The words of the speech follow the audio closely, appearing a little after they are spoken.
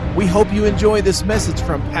We hope you enjoy this message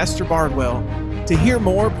from Pastor Bardwell. To hear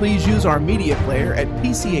more, please use our media player at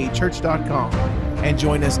pcachurch.com and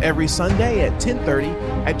join us every Sunday at 10:30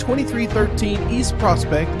 at 2313 East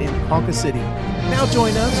Prospect in Ponca City. Now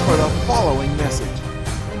join us for the following message.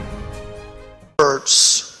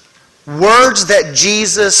 Words that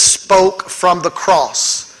Jesus spoke from the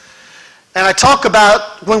cross. And I talk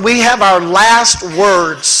about when we have our last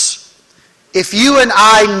words, if you and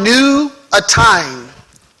I knew a time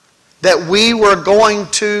that we were going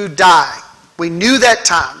to die, we knew that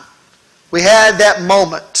time, we had that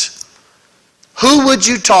moment, who would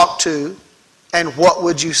you talk to and what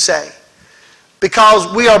would you say?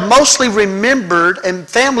 Because we are mostly remembered, and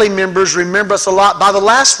family members remember us a lot by the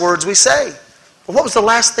last words we say. Well, what was the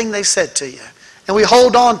last thing they said to you? And we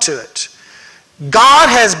hold on to it. God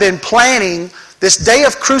has been planning this day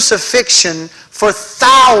of crucifixion for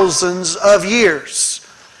thousands of years.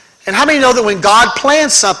 And how many know that when God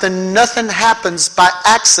plans something, nothing happens by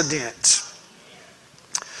accident?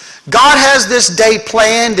 God has this day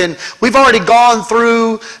planned, and we've already gone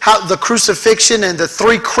through how the crucifixion and the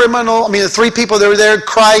three people that were there,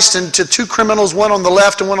 Christ, and to two criminals, one on the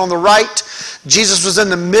left and one on the right. Jesus was in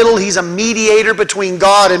the middle. He's a mediator between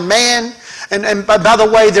God and man. And by the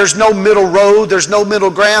way, there's no middle road. There's no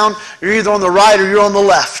middle ground. You're either on the right or you're on the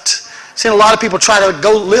left. I've seen a lot of people try to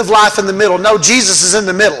go live life in the middle. No, Jesus is in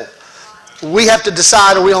the middle. We have to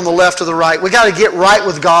decide, are we on the left or the right? We got to get right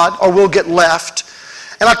with God or we'll get left.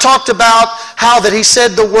 And I talked about how that he said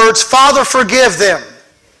the words, Father, forgive them.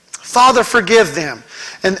 Father, forgive them.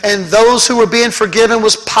 And those who were being forgiven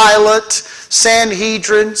was Pilate,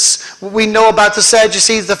 Sanhedrins. We know about the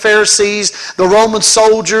Sadducees, the Pharisees, the Roman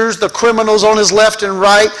soldiers, the criminals on his left and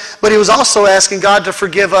right. But he was also asking God to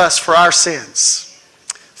forgive us for our sins.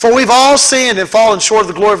 For we've all sinned and fallen short of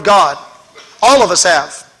the glory of God. All of us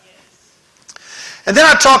have. And then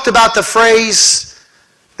I talked about the phrase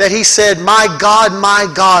that he said, my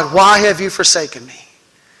God, why have you forsaken me?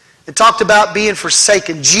 It talked about being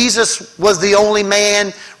forsaken. Jesus was the only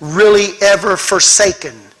man really ever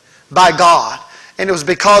forsaken by God. And it was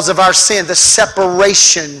because of our sin, the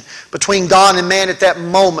separation between God and man at that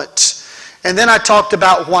moment. And then I talked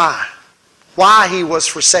about why he was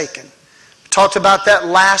forsaken. Talked about that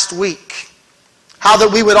last week. How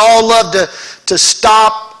that we would all love to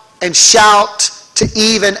stop and shout to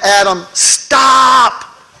Eve and Adam, stop!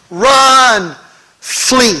 Run,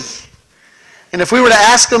 flee. And if we were to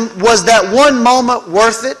ask them, was that one moment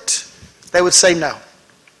worth it? They would say no.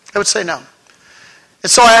 They would say no.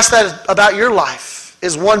 And so I ask that about your life.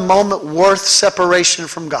 Is one moment worth separation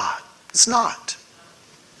from God? It's not.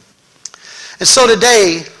 And so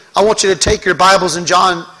today, I want you to take your Bibles in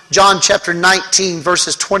John chapter 19,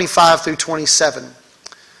 verses 25 through 27.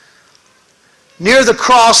 Near the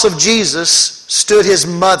cross of Jesus stood his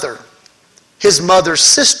mother's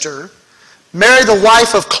sister, Mary the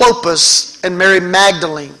wife of Clopas, and Mary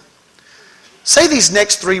Magdalene. Say these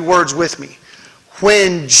next three words with me.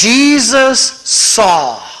 When Jesus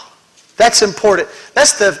saw. That's important.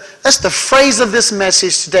 That's the phrase of this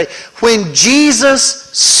message today. When Jesus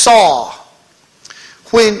saw.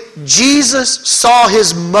 When Jesus saw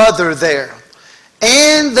his mother there,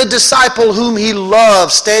 and the disciple whom he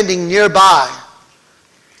loved standing nearby,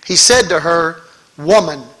 he said to her,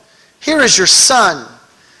 Woman, here is your son.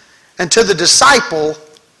 And to the disciple,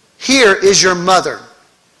 here is your mother.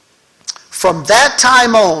 From that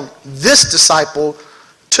time on, this disciple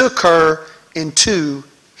took her into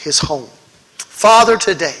his home. Father,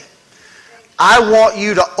 today, I want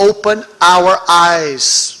you to open our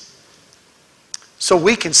eyes so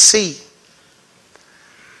we can see.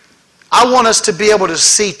 I want us to be able to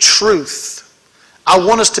see truth. I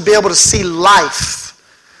want us to be able to see life.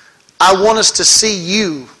 I want us to see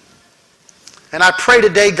you. And I pray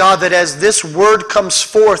today, God, that as this word comes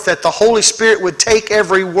forth, that the Holy Spirit would take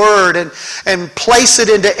every word and place it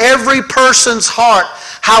into every person's heart,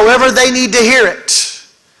 however they need to hear it,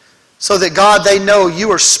 so that, God, they know you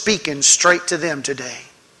are speaking straight to them today.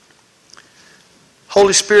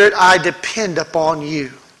 Holy Spirit, I depend upon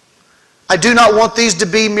you. I do not want these to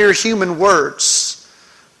be mere human words,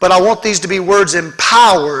 but I want these to be words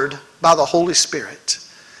empowered by the Holy Spirit,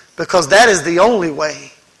 because that is the only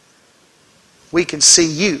way we can see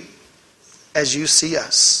you as you see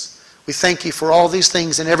us. We thank you for all these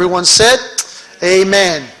things. And everyone said,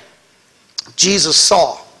 amen. Jesus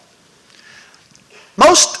saw.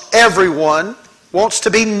 Most everyone wants to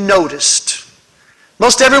be noticed.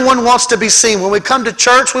 Most everyone wants to be seen. When we come to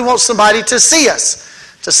church, we want somebody to see us.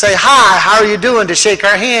 To say hi, how are you doing? To shake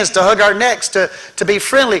our hands, to hug our necks, to be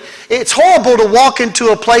friendly. It's horrible to walk into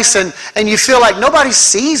a place and you feel like nobody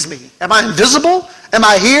sees me. Am I invisible? Am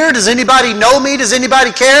I here? Does anybody know me? Does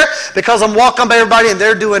anybody care? Because I'm walking by everybody and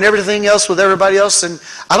they're doing everything else with everybody else, and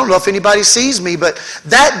I don't know if anybody sees me. But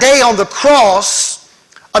that day on the cross,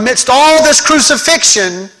 amidst all this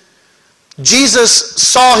crucifixion, Jesus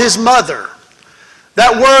saw his mother.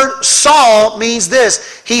 That word saw means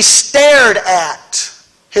this. He stared at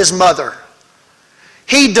his mother.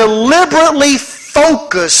 He deliberately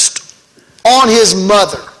focused on his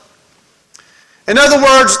mother. In other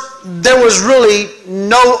words, there was really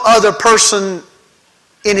no other person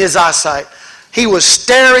in his eyesight. He was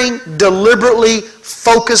staring, deliberately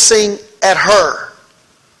focusing at her.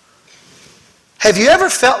 Have you ever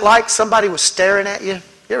felt like somebody was staring at you?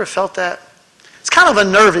 You ever felt that? It's kind of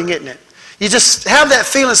unnerving, isn't it? You just have that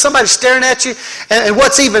feeling somebody's staring at you. And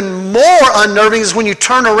what's even more unnerving is when you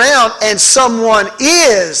turn around and someone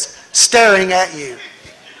is staring at you.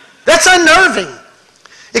 That's unnerving.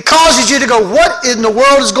 It causes you to go, what in the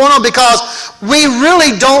world is going on? Because we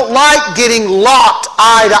really don't like getting locked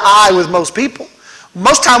eye to eye with most people.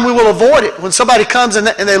 Most time we will avoid it. When somebody comes and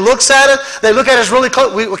they looks at it, they look at us really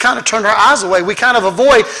close, we kind of turn our eyes away. We kind of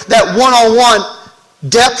avoid that one-on-one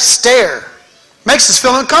depth stare. Makes us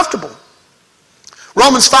feel uncomfortable.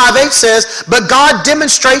 Romans 5:8 says, but God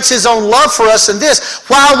demonstrates his own love for us in this.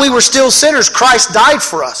 While we were still sinners, Christ died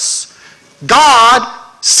for us. God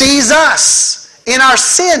sees us in our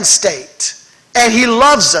sin state, and he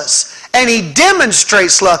loves us, and he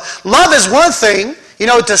demonstrates love. Love is one thing,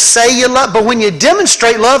 to say you love, but when you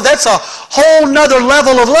demonstrate love, that's a whole nother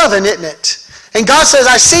level of loving, isn't it? And God says,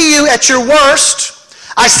 I see you at your worst.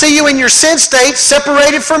 I see you in your sin state,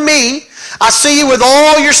 separated from me. I see you with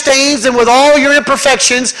all your stains and with all your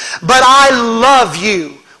imperfections, but I love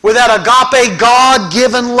you with that agape,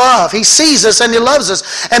 God-given love. He sees us and he loves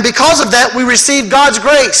us. And because of that, we receive God's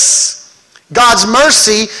grace, God's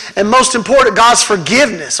mercy, and most important, God's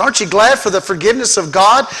forgiveness. Aren't you glad for the forgiveness of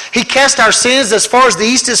God? He cast our sins as far as the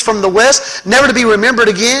east is from the west, never to be remembered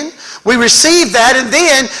again. We receive that, and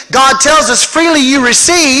then God tells us, freely you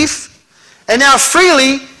receive, and now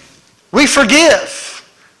freely we forgive.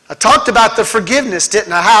 I talked about the forgiveness,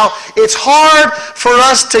 didn't I? How it's hard for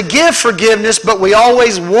us to give forgiveness, but we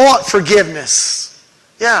always want forgiveness.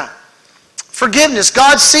 Yeah. Forgiveness.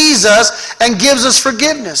 God sees us and gives us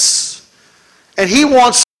forgiveness. And he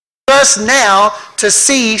wants us now to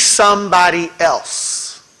see somebody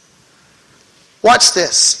else. Watch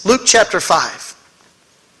this. Luke chapter 5.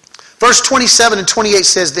 Verse 27 and 28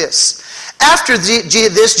 says this. After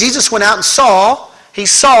this, Jesus went out and saw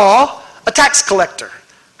a tax collector.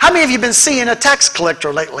 How many of you have been seeing a tax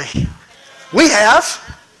collector lately? We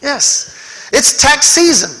have. Yes. It's tax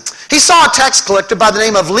season. He saw a tax collector by the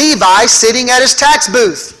name of Levi sitting at his tax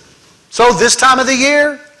booth. So this time of the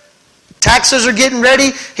year, taxes are getting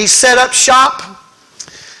ready. He set up shop.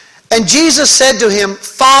 And Jesus said to him,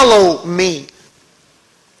 follow me.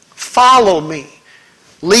 Follow me.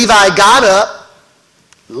 Levi got up,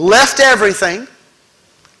 left everything,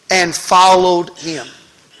 and followed him.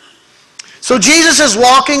 So Jesus is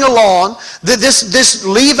walking along. This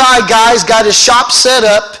Levi guy's got his shop set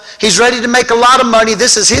up. He's ready to make a lot of money.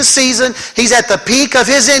 This is his season. He's at the peak of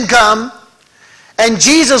his income. And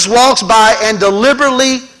Jesus walks by and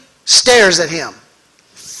deliberately stares at him,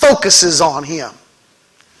 focuses on him.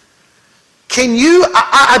 Can you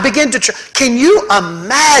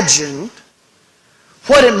imagine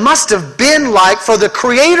what it must have been like for the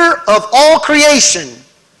creator of all creation,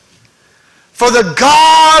 for the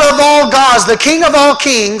God of all gods, the King of all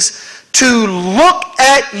kings, to look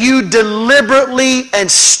at you deliberately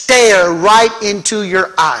and stare right into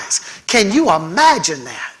your eyes? Can you imagine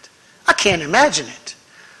that? I can't imagine it.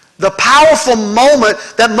 The powerful moment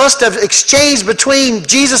that must have exchanged between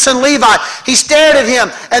Jesus and Levi. He stared at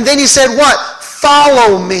him, and then he said what?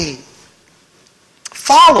 Follow me.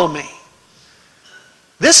 Follow me.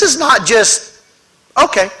 This is not just,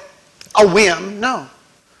 okay, a whim. No.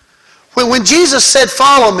 When Jesus said,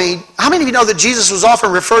 follow me, how many of you know that Jesus was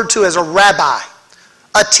often referred to as a rabbi,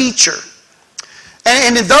 a teacher?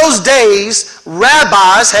 And in those days,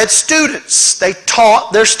 rabbis had students. They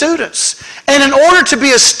taught their students. And in order to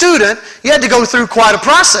be a student, you had to go through quite a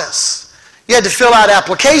process. You had to fill out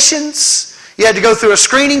applications. You had to go through a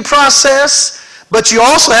screening process. But you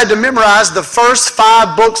also had to memorize the first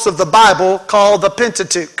 5 books of the Bible called the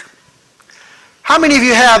Pentateuch. How many of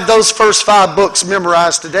you have those first 5 books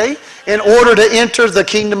memorized today in order to enter the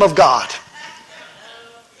kingdom of God?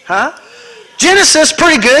 Huh? Genesis,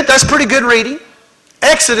 pretty good. That's pretty good reading.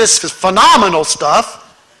 Exodus is phenomenal stuff.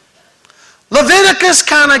 Leviticus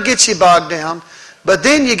kind of gets you bogged down. But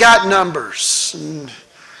then you got Numbers.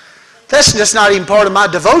 That's just not even part of my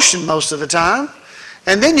devotion most of the time.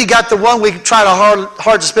 And then you got the one we try to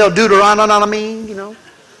hard to spell, Deuteronomy, you know.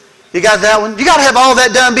 You got that one. You got to have all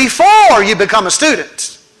that done before you become a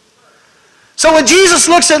student. So when Jesus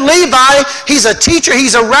looks at Levi, he's a teacher,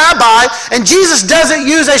 he's a rabbi, and Jesus doesn't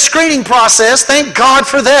use a screening process. Thank God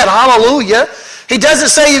for that. Hallelujah. He doesn't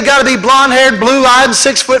say you've got to be blonde-haired, blue-eyed, and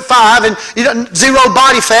 6'5", and zero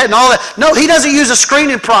body fat and all that. No, he doesn't use a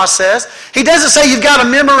screening process. He doesn't say you've got to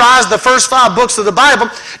memorize the first 5 books of the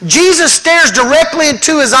Bible. Jesus stares directly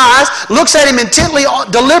into his eyes, looks at him intently,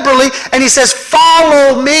 deliberately, and he says,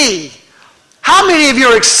 "Follow me." How many of you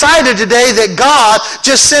are excited today that God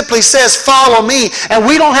just simply says, "Follow me," and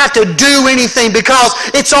we don't have to do anything because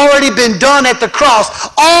it's already been done at the cross?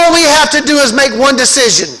 All we have to do is make one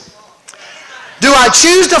decision. Do I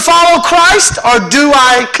choose to follow Christ, or do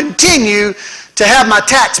I continue to have my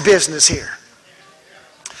tax business here?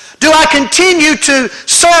 Do I continue to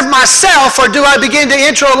serve myself, or do I begin to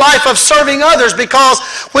enter a life of serving others? Because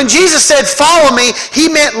when Jesus said, "Follow me," he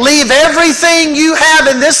meant leave everything you have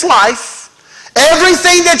in this life,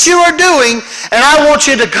 everything that you are doing, and I want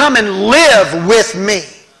you to come and live with me.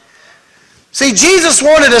 See, Jesus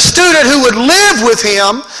wanted a student who would live with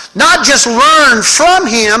him, not just learn from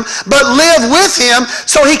him, but live with him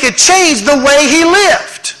so he could change the way he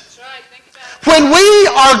lived. When we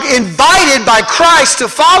are invited by Christ to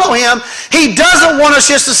follow him, he doesn't want us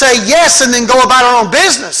just to say yes and then go about our own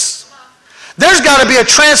business. There's got to be a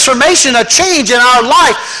transformation, a change in our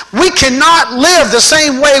life. We cannot live the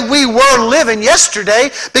same way we were living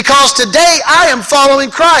yesterday, because today I am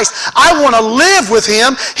following Christ. I want to live with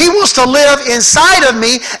him. He wants to live inside of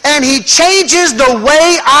me, and he changes the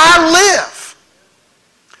way I live.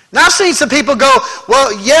 Now, I've seen some people go,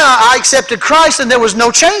 "Well, yeah, I accepted Christ and there was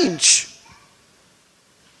no change."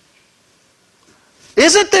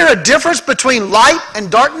 Isn't there a difference between light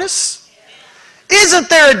and darkness? Isn't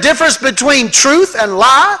there a difference between truth and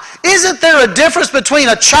lie? Isn't there a difference between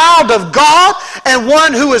a child of God and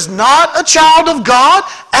one who is not a child of God?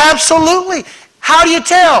 Absolutely. How do you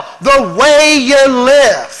tell? The way you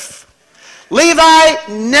live. Levi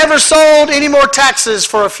never sold any more taxes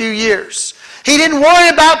for a few years. He didn't worry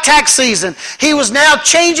about tax season. He was now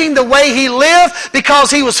changing the way he lived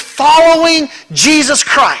because he was following Jesus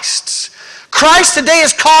Christ. Christ today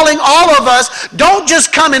is calling all of us, don't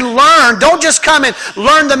just come and learn. Don't just come and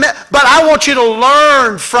learn but I want you to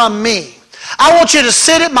learn from me. I want you to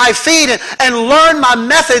sit at my feet and learn my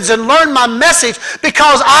methods and learn my message,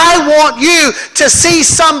 because I want you to see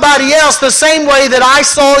somebody else the same way that I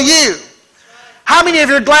saw you. How many of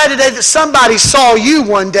you are glad today that somebody saw you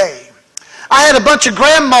one day? I had a bunch of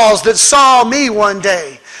grandmas that saw me one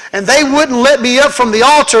day, and they wouldn't let me up from the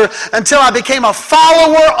altar until I became a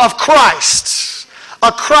follower of Christ.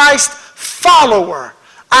 A Christ follower.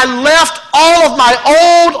 I left all of my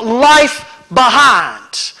old life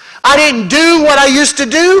behind. I didn't do what I used to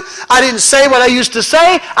do. I didn't say what I used to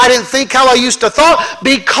say. I didn't think how I used to thought,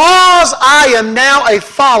 because I am now a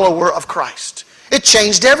follower of Christ. It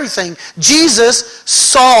changed everything. Jesus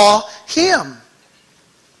saw him.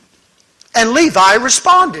 And Levi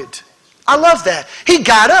responded. I love that. He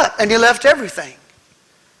got up and he left everything.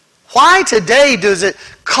 Why today does it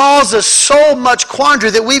cause us so much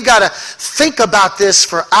quandary that we've got to think about this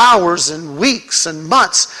for hours and weeks and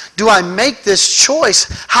months? Do I make this choice?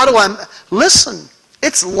 How do I listen?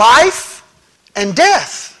 It's life and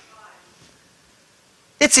death.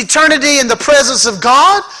 It's eternity in the presence of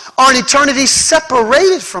God, or an eternity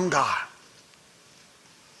separated from God.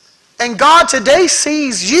 And God today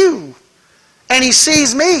sees you. And he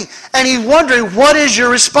sees me, and he's wondering, what is your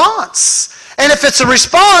response? And if it's a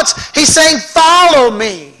response, he's saying, "Follow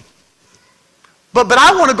me." But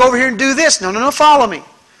I want to go over here and do this. No, follow me.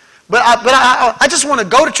 But I just want to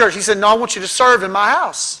go to church. He said, "No, I want you to serve in my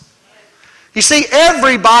house." You see,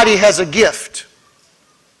 everybody has a gift.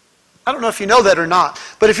 I don't know if you know that or not,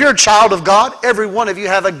 but if you're a child of God, every one of you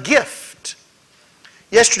have a gift.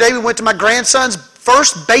 Yesterday we went to my grandson's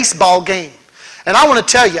first baseball game. And I want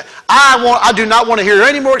to tell you, I do not want to hear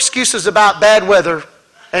any more excuses about bad weather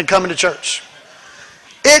and coming to church.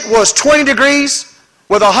 It was 20 degrees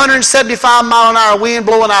with 175-mile-an-hour wind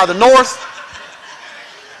blowing out of the north.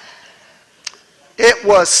 It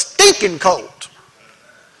was stinking cold.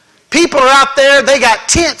 People are out there, they got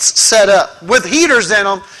tents set up with heaters in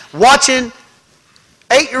them, watching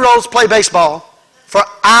 8-year-olds play baseball for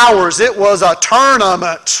hours. It was a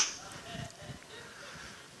tournament.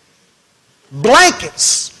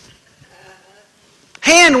 Blankets,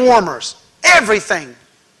 hand warmers, everything.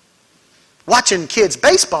 Watching kids'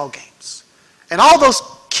 baseball games. And all those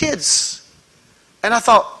kids. And I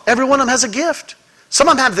thought, every one of them has a gift. Some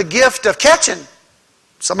of them have the gift of catching.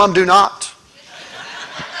 Some of them do not.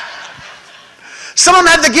 Some of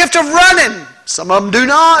them have the gift of running. Some of them do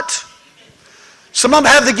not. Some of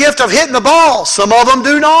them have the gift of hitting the ball. Some of them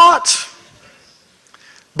do not.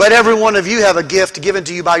 But every one of you have a gift given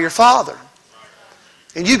to you by your Father.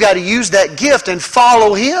 And you got to use that gift and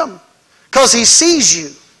follow Him. Because He sees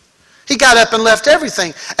you. He got up and left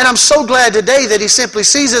everything. And I'm so glad today that He simply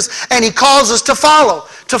sees us and He calls us to follow.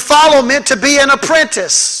 To follow meant to be an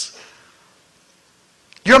apprentice.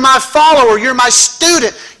 You're my follower. You're my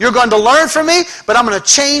student. You're going to learn from me, but I'm going to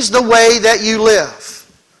change the way that you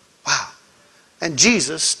live. Wow. And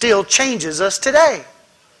Jesus still changes us today.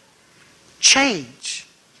 Change.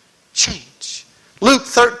 Change. Luke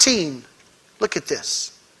 13. Look at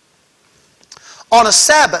this. On a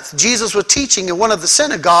Sabbath, Jesus was teaching in one of the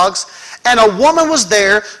synagogues, and a woman was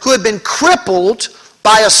there who had been crippled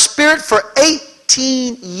by a spirit for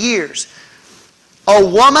 18 years. A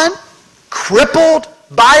woman crippled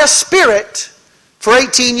by a spirit for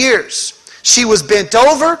 18 years. She was bent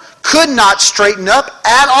over, could not straighten up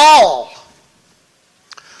at all.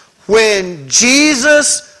 When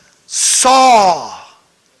Jesus saw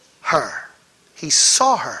her, He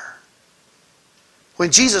saw her.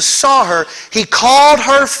 When Jesus saw her, He called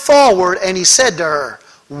her forward and He said to her,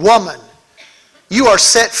 "Woman, you are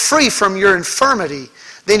set free from your infirmity."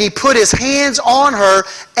 Then He put His hands on her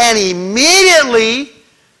and immediately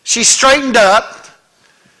she straightened up.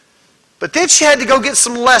 But then she had to go get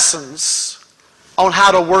some lessons on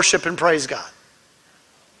how to worship and praise God.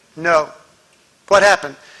 No. What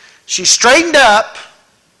happened? She straightened up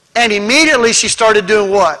and immediately she started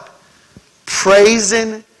doing what?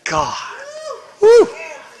 Praising God. Woo.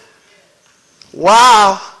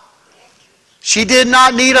 Wow. She did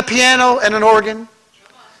not need a piano and an organ.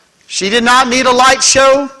 She did not need a light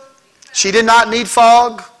show. She did not need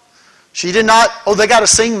fog. She did not, they got to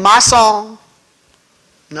sing my song.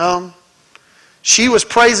 No. She was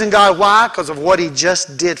praising God. Why? Because of what He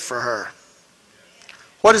just did for her.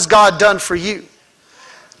 What has God done for you?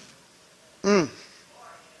 Let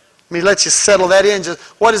me let you settle that in. Just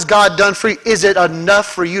what has God done for you? Is it enough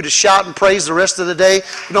for you to shout and praise the rest of the day?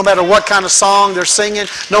 No matter what kind of song they're singing,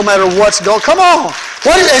 no matter what's going. Come on.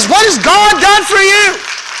 What has God done for you?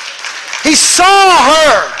 He saw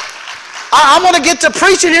her. I'm going to get to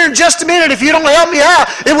preaching here in just a minute if you don't help me out.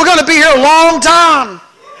 And we're going to be here a long time.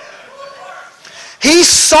 He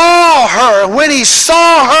saw her. When He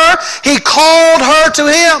saw her, He called her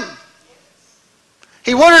to Him.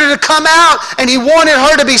 He wanted her to come out and He wanted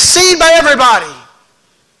her to be seen by everybody.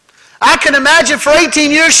 I can imagine for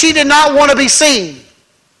 18 years she did not want to be seen.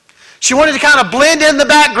 She wanted to kind of blend in the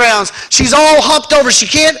backgrounds. She's all humped over. She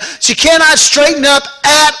cannot straighten up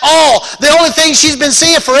at all. The only thing she's been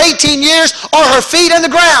seeing for 18 years are her feet in the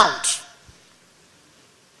ground.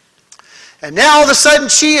 And now all of a sudden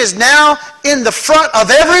she is now in the front of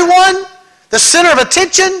everyone, the center of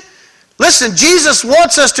attention. Listen, Jesus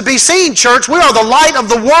wants us to be seen, church. We are the light of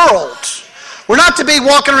the world. We're not to be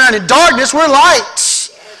walking around in darkness. We're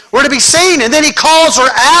lights. We're to be seen. And then He calls her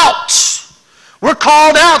out. We're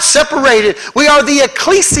called out, separated. We are the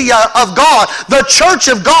ecclesia of God, the church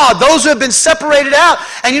of God, those who have been separated out.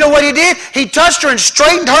 And you know what He did? He touched her and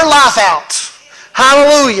straightened her life out.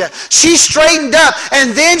 Hallelujah. She straightened up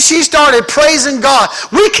and then she started praising God.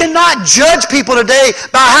 We cannot judge people today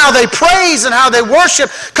by how they praise and how they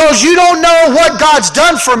worship because you don't know what God's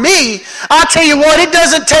done for me. I tell you what, it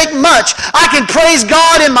doesn't take much. I can praise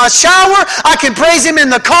God in my shower. I can praise Him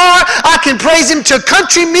in the car. I can praise Him to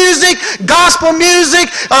country music, gospel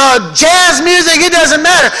music, jazz music. It doesn't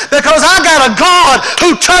matter because I got a God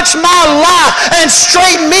who touched my life and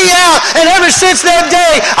straightened me out. And ever since that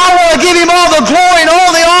day, I want to give Him all the glory and all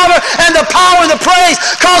the honor and the power and the praise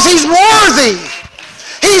because He's worthy.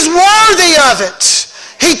 He's worthy of it.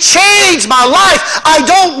 He changed my life. I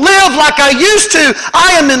don't live like I used to.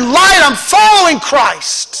 I am in light. I'm following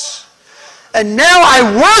Christ. And now I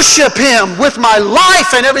worship Him with my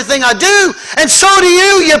life and everything I do. And so do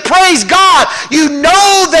you. You praise God. You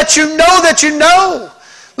know that you know that you know.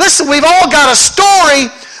 Listen, we've all got a story,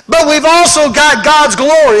 but we've also got God's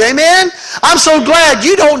glory. Amen? I'm so glad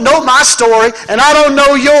you don't know my story and I don't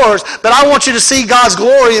know yours, but I want you to see God's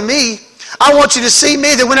glory in me. I want you to see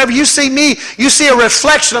me, that whenever you see me, you see a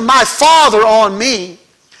reflection of my Father on me.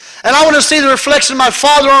 And I want to see the reflection of my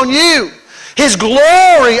Father on you. His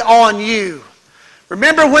glory on you.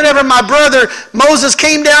 Remember whenever my brother Moses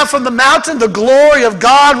came down from the mountain, the glory of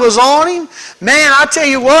God was on him? Man, I tell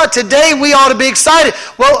you what, today we ought to be excited.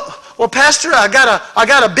 Well, Pastor, I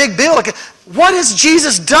got a big bill. What has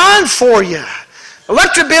Jesus done for you?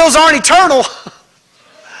 Electric bills aren't eternal.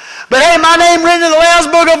 But hey, my name written in the Lamb's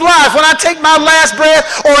Book of Life. When I take my last breath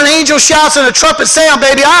or an angel shouts and a trumpet sound,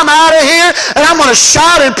 baby, I'm out of here and I'm going to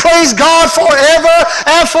shout and praise God forever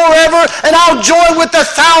and forever. And I'll join with the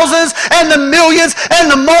thousands and the millions and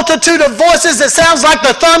the multitude of voices that sounds like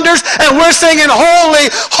the thunders. And we're singing, holy,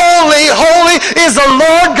 holy, holy is the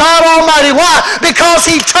Lord God Almighty. Why? Because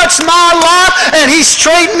He touched my life and He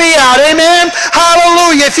straightened me out. Amen?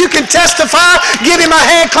 Hallelujah. If you can testify, give Him a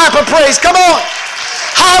hand clap of praise. Come on.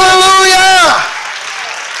 Hallelujah.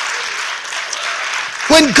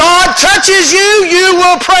 When God touches you, you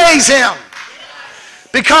will praise Him.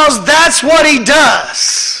 Because that's what He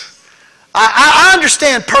does. I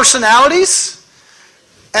understand personalities.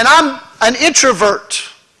 And I'm an introvert.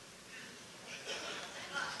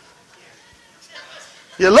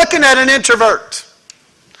 You're looking at an introvert.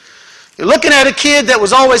 You're looking at a kid that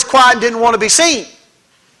was always quiet and didn't want to be seen.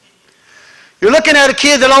 You're looking at a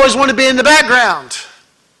kid that always wanted to be in the background.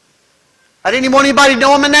 I didn't even want anybody to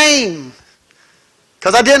know my name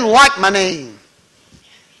because I didn't like my name.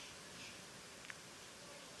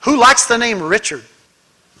 Who likes the name Richard?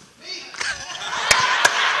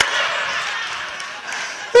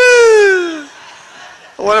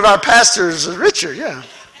 One of our pastors is Richard, yeah.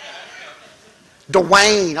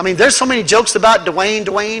 Dwayne. I mean, there's so many jokes about Dwayne,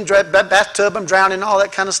 bathtub, I'm drowning, all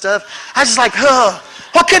that kind of stuff. I was just like,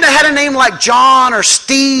 what couldn't have had a name like John or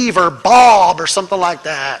Steve or Bob or something like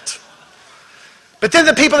that? But then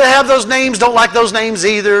the people that have those names don't like those names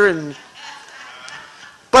either.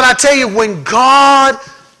 But I tell you, when God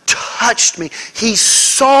touched me, He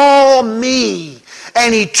saw me.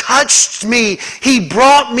 And He touched me. He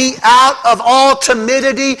brought me out of all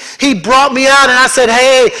timidity. He brought me out and I said,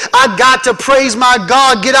 hey, I got to praise my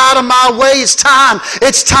God. Get out of my way. It's time.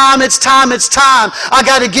 It's time. It's time. It's time. I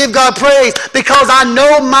got to give God praise because I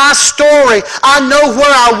know my story. I know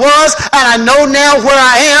where I was and I know now where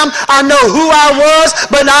I am. I know who I was,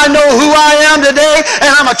 but I know who I am today.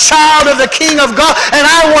 And I'm a child of the King of God and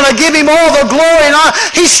I want to give Him all the glory and honor.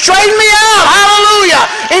 He straightened me out. Hallelujah.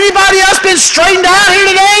 Anybody else been straightened out here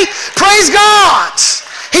today? Praise God.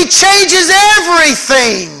 He changes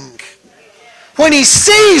everything when He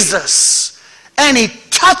sees us and He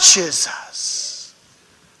touches us.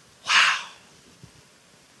 Wow.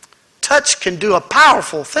 Touch can do a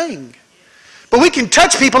powerful thing. But we can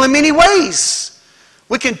touch people in many ways.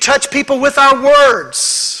 We can touch people with our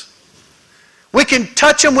words. We can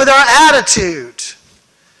touch them with our attitude.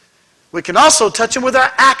 We can also touch them with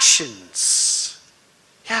our actions.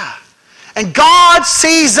 Yeah. And God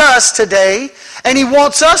sees us today, and He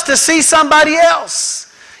wants us to see somebody else.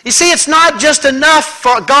 You see, it's not just enough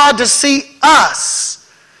for God to see us.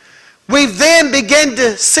 We then begin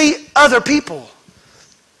to see other people.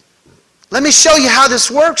 Let me show you how this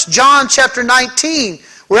works. John chapter 19.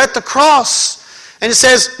 We're at the cross. And it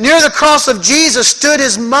says, near the cross of Jesus stood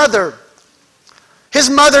His mother's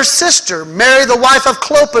sister, Mary the wife of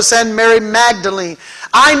Clopas and Mary Magdalene.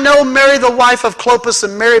 I know Mary the wife of Clopas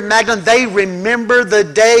and Mary Magdalene, they remember the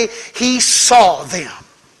day He saw them.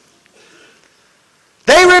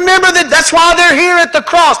 They remember that. That's why they're here at the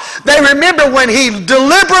cross. They remember when He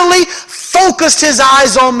deliberately focused His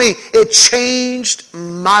eyes on me. It changed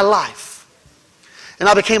my life. And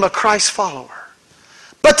I became a Christ follower.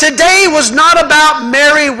 But today was not about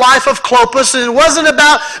Mary, wife of Clopas, and it wasn't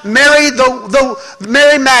about Mary,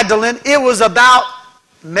 Mary Magdalene. It was about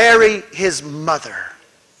Mary, His mother.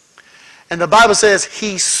 And the Bible says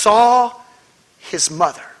He saw His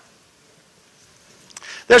mother.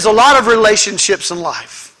 There's a lot of relationships in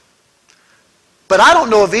life. But I don't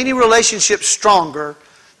know of any relationship stronger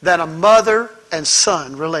than a mother and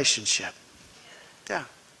son relationship. Yeah.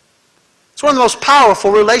 It's one of the most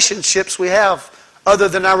powerful relationships we have other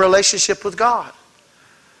than our relationship with God.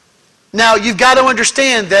 Now, you've got to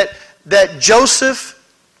understand that Joseph,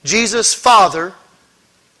 Jesus' father,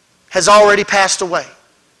 has already passed away.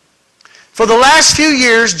 For the last few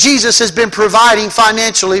years, Jesus has been providing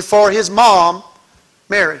financially for His mom,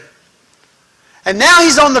 Mary. And now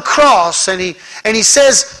He's on the cross and he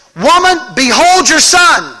says, woman, behold your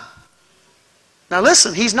son. Now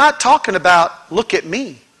listen, He's not talking about, look at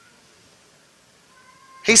me.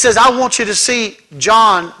 He says, I want you to see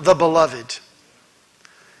John the beloved.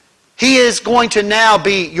 He is going to now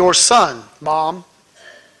be your son, Mom.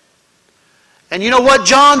 And you know what,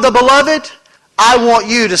 John the beloved? I want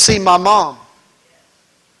you to see my mom.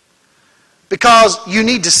 Because you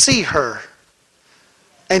need to see her.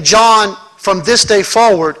 And John, from this day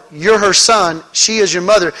forward, you're her son, she is your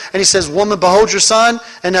mother. And He says, woman, behold your son,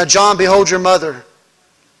 and now John, behold your mother.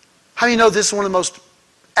 How do you know this is one of the most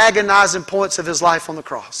agonizing points of His life on the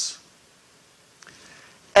cross?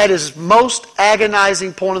 at his most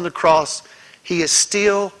agonizing point on the cross, he is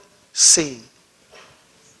still seeing.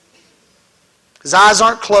 His eyes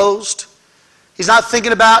aren't closed. He's not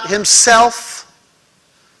thinking about himself,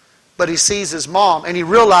 but he sees his mom, and he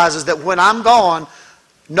realizes that when I'm gone,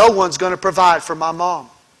 no one's going to provide for my mom.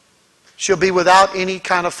 She'll be without any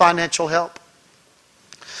kind of financial help.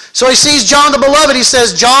 So he sees John the Beloved. He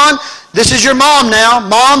says, John, this is your mom now.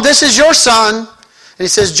 Mom, this is your son. And he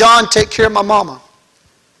says, John, take care of my mama.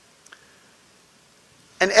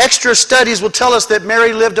 And extra studies will tell us that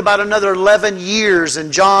Mary lived about another 11 years,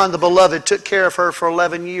 and John the Beloved took care of her for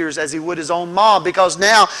 11 years as he would his own mom, because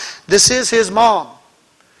now this is his mom.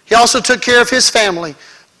 He also took care of his family,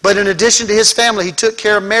 but in addition to his family, he took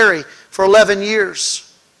care of Mary for 11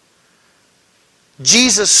 years.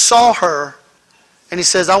 Jesus saw her, and he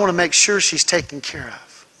says, I want to make sure she's taken care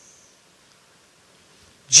of.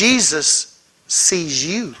 Jesus sees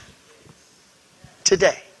you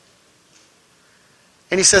today.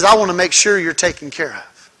 And he says, I want to make sure you're taken care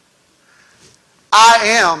of. I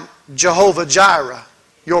am Jehovah Jireh,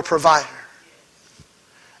 your provider.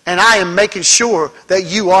 And I am making sure that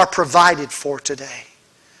you are provided for today.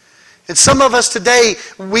 And some of us today,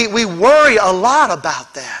 we worry a lot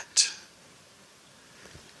about that.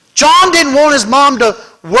 John didn't want his mom to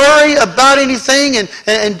worry about anything,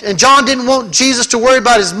 and John didn't want Jesus to worry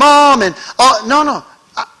about his mom. And no,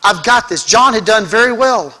 I've got this. John had done very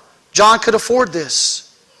well. John could afford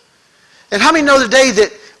this. And how many know today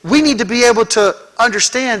that we need to be able to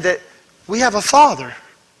understand that we have a Father?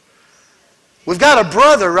 We've got a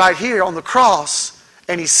brother right here on the cross,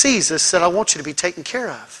 and he sees us, said, I want you to be taken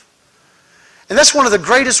care of. And that's one of the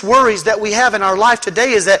greatest worries that we have in our life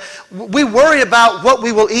today, is that we worry about what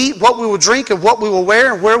we will eat, what we will drink, and what we will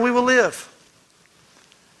wear, and where we will live.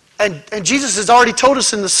 And Jesus has already told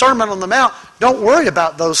us in the Sermon on the Mount, don't worry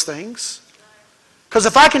about those things. Because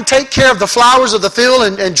if I can take care of the flowers of the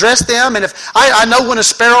field and dress them, and if I know when a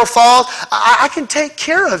sparrow falls, I can take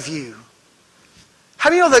care of you. How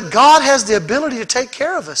do you know that God has the ability to take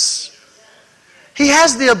care of us? He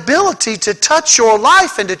has the ability to touch your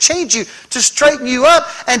life and to change you, to straighten you up,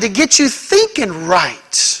 and to get you thinking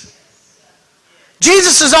right.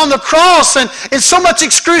 Jesus is on the cross and in so much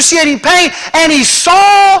excruciating pain, and he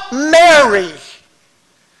saw Mary.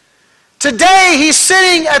 Today he's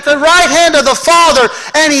sitting at the right hand of the Father,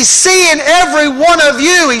 and he's seeing every one of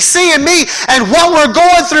you. He's seeing me and what we're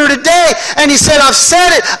going through today. And he said, I've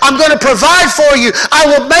said it. I'm going to provide for you. I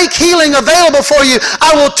will make healing available for you.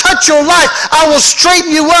 I will touch your life. I will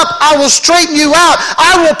straighten you up. I will straighten you out.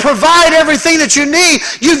 I will provide everything that you need.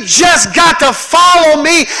 You've just got to follow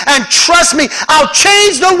me and trust me. I'll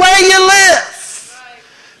change the way you live.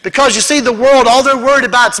 Because you see, the world, all they're worried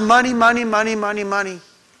about is money, money, money, money, money.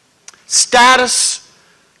 Status,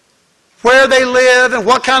 where they live, and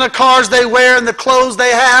what kind of cars they wear, and the clothes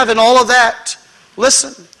they have, and all of that.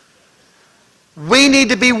 Listen, we need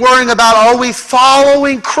to be worrying about, are we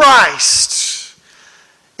following Christ?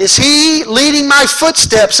 Is he leading my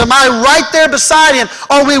footsteps? Am I right there beside him?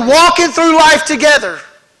 Are we walking through life together?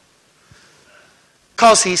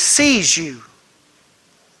 Because he sees you.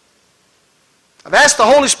 I've asked the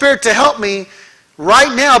Holy Spirit to help me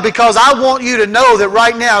right now, because I want you to know that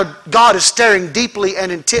right now God is staring deeply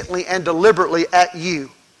and intently and deliberately at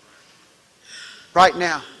you. Right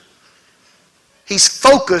now. He's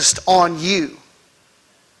focused on you.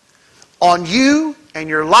 On you and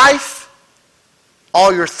your life,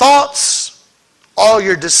 all your thoughts, all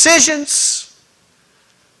your decisions,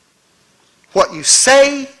 what you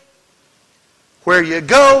say, where you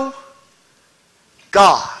go.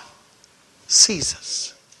 God sees us.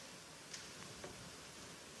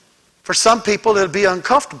 For some people, it'll be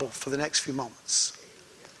uncomfortable for the next few moments.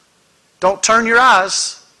 Don't turn your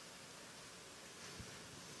eyes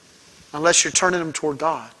unless you're turning them toward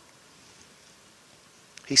God.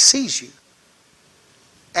 He sees you.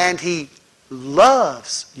 And he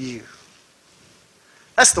loves you.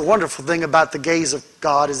 That's the wonderful thing about the gaze of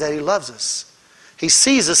God, is that he loves us. He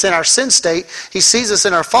sees us in our sin state. He sees us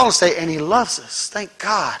in our fallen state, and he loves us. Thank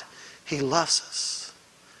God he loves us.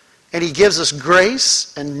 And he gives us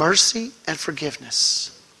grace and mercy and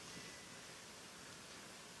forgiveness.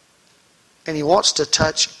 And he wants to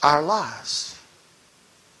touch our lives.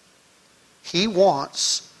 He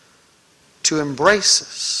wants to embrace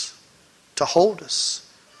us, to hold us.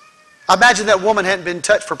 I imagine that woman hadn't been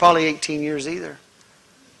touched for probably 18 years either.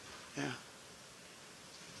 Yeah.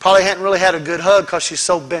 Probably hadn't really had a good hug because she's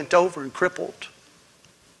so bent over and crippled.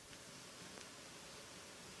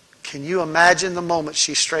 Can you imagine the moment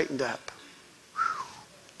she straightened up? Whew.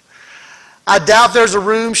 I doubt there's a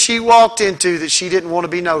room she walked into that she didn't want to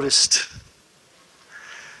be noticed.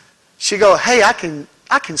 She go, hey, I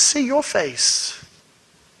can see your face.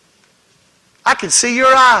 I can see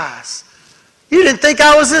your eyes. You didn't think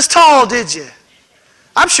I was this tall, did you?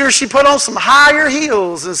 I'm sure she put on some higher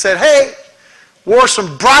heels and said, hey, wore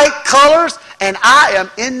some bright colors, and I am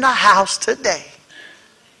in the house today.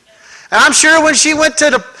 And I'm sure when she went to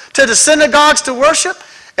the synagogues to worship,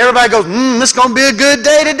 everybody goes, this is going to be a good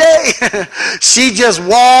day today. She just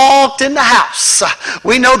walked in the house.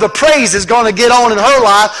 We know the praise is going to get on in her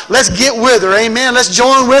life. Let's get with her, amen. Let's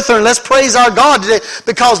join with her and let's praise our God today,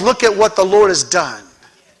 because look at what the Lord has done.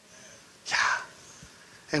 Yeah.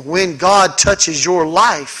 And when God touches your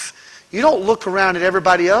life, you don't look around at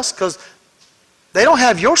everybody else, because they don't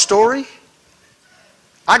have your story.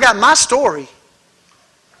 I got my story.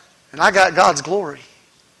 And I got God's glory.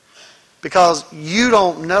 Because you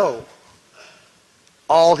don't know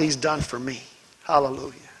all He's done for me.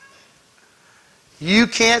 Hallelujah. You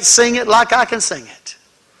can't sing it like I can sing it.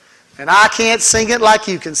 And I can't sing it like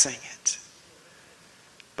you can sing it.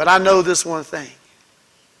 But I know this one thing.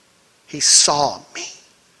 He saw me.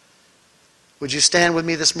 Would you stand with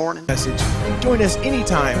me this morning? Message. Join us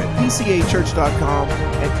anytime at pcachurch.com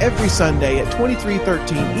and every Sunday at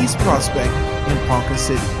 2313 East Prospect in Ponca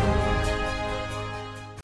City.